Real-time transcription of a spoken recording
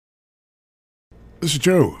This is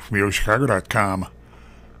Joe from YoChicago.com.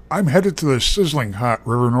 I'm headed to the sizzling hot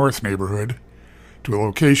River North neighborhood, to a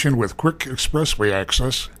location with quick expressway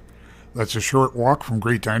access that's a short walk from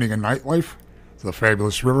great dining and nightlife, the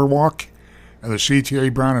fabulous Riverwalk, and the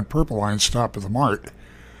CTA Brown and Purple Line stop at theMART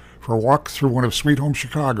for a walk through one of Sweet Home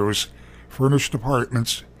Chicago's furnished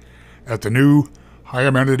apartments at the new,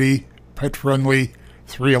 high-amenity, pet-friendly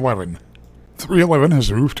 311. 311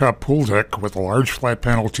 has a rooftop pool deck with a large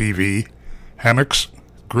flat-panel TV, hammocks,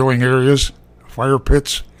 grilling areas, fire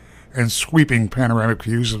pits, and sweeping panoramic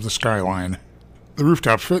views of the skyline. The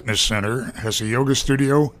rooftop fitness center has a yoga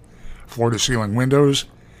studio, floor-to-ceiling windows,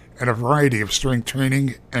 and a variety of strength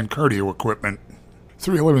training and cardio equipment.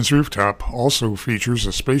 311's rooftop also features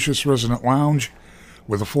a spacious resident lounge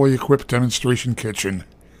with a fully equipped demonstration kitchen.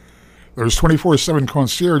 There's 24/7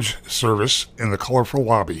 concierge service in the colorful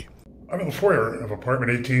lobby. I'm in the foyer of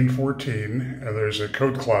apartment 1814, and there's a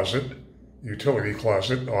coat closet, utility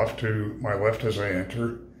closet off to my left as I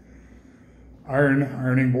enter.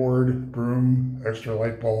 Ironing board, broom, extra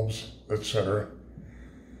light bulbs, etc.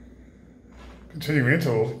 Continuing into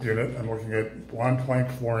the unit, I'm looking at blonde plank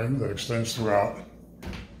flooring that extends throughout.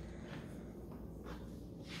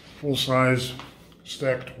 Full-size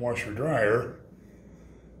stacked washer-dryer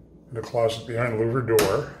and a closet behind the louver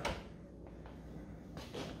door.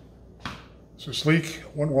 It's a sleek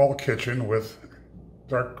one-wall kitchen with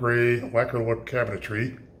dark gray lacquer look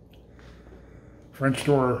cabinetry, French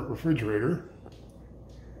door refrigerator,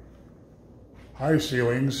 high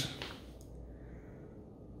ceilings,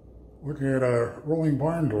 looking at a rolling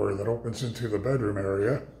barn door that opens into the bedroom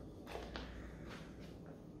area,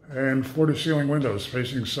 and floor-to-ceiling windows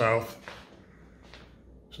facing south,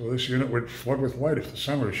 so this unit would flood with light if the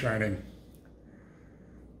sun was shining.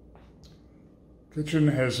 Kitchen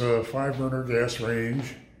has a 5-burner gas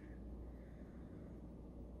range,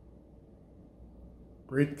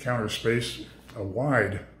 great counter space, a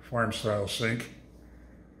wide farm-style sink,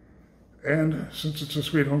 and since it's a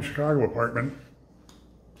Sweet Home Chicago apartment,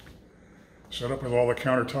 set up with all the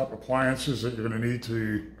countertop appliances that you're going to need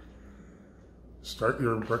to start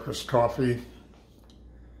your breakfast coffee,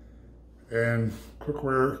 and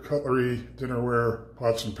cookware, cutlery, dinnerware,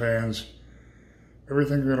 pots and pans,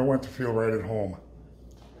 everything you're going to want to feel right at home.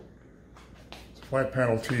 It's a flat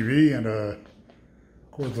panel TV and a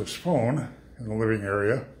cordless phone in the living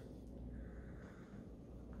area.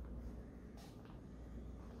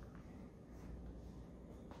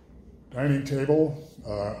 Dining table,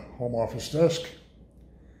 home office desk.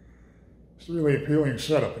 It's a really appealing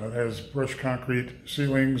setup, and it has brushed concrete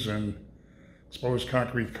ceilings and exposed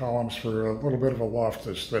concrete columns for a little bit of a loft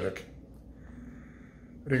aesthetic.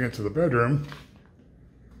 Heading into the bedroom,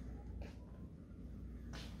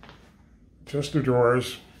 chest of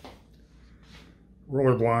drawers,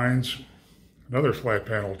 roller blinds, another flat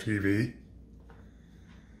panel TV,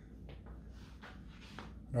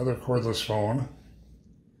 another cordless phone,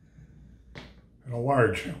 and a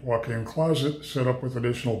large walk-in closet set up with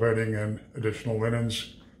additional bedding and additional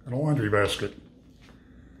linens and a laundry basket.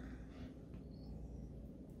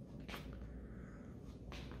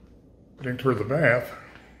 Heading toward the bath,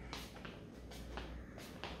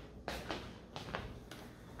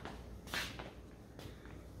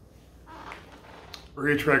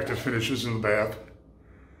 very attractive finishes in the bath.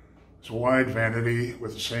 It's a wide vanity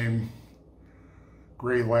with the same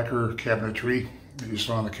gray lacquer cabinetry that you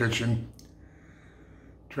saw in the kitchen.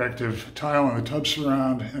 Attractive tile in the tub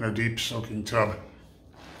surround and a deep soaking tub.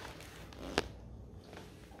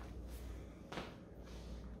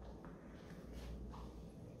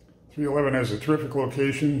 .311 has a terrific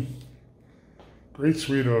location, great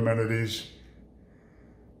suite of amenities,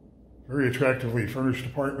 very attractively furnished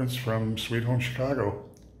apartments from Sweet Home Chicago.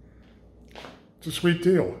 It's a sweet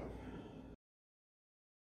deal.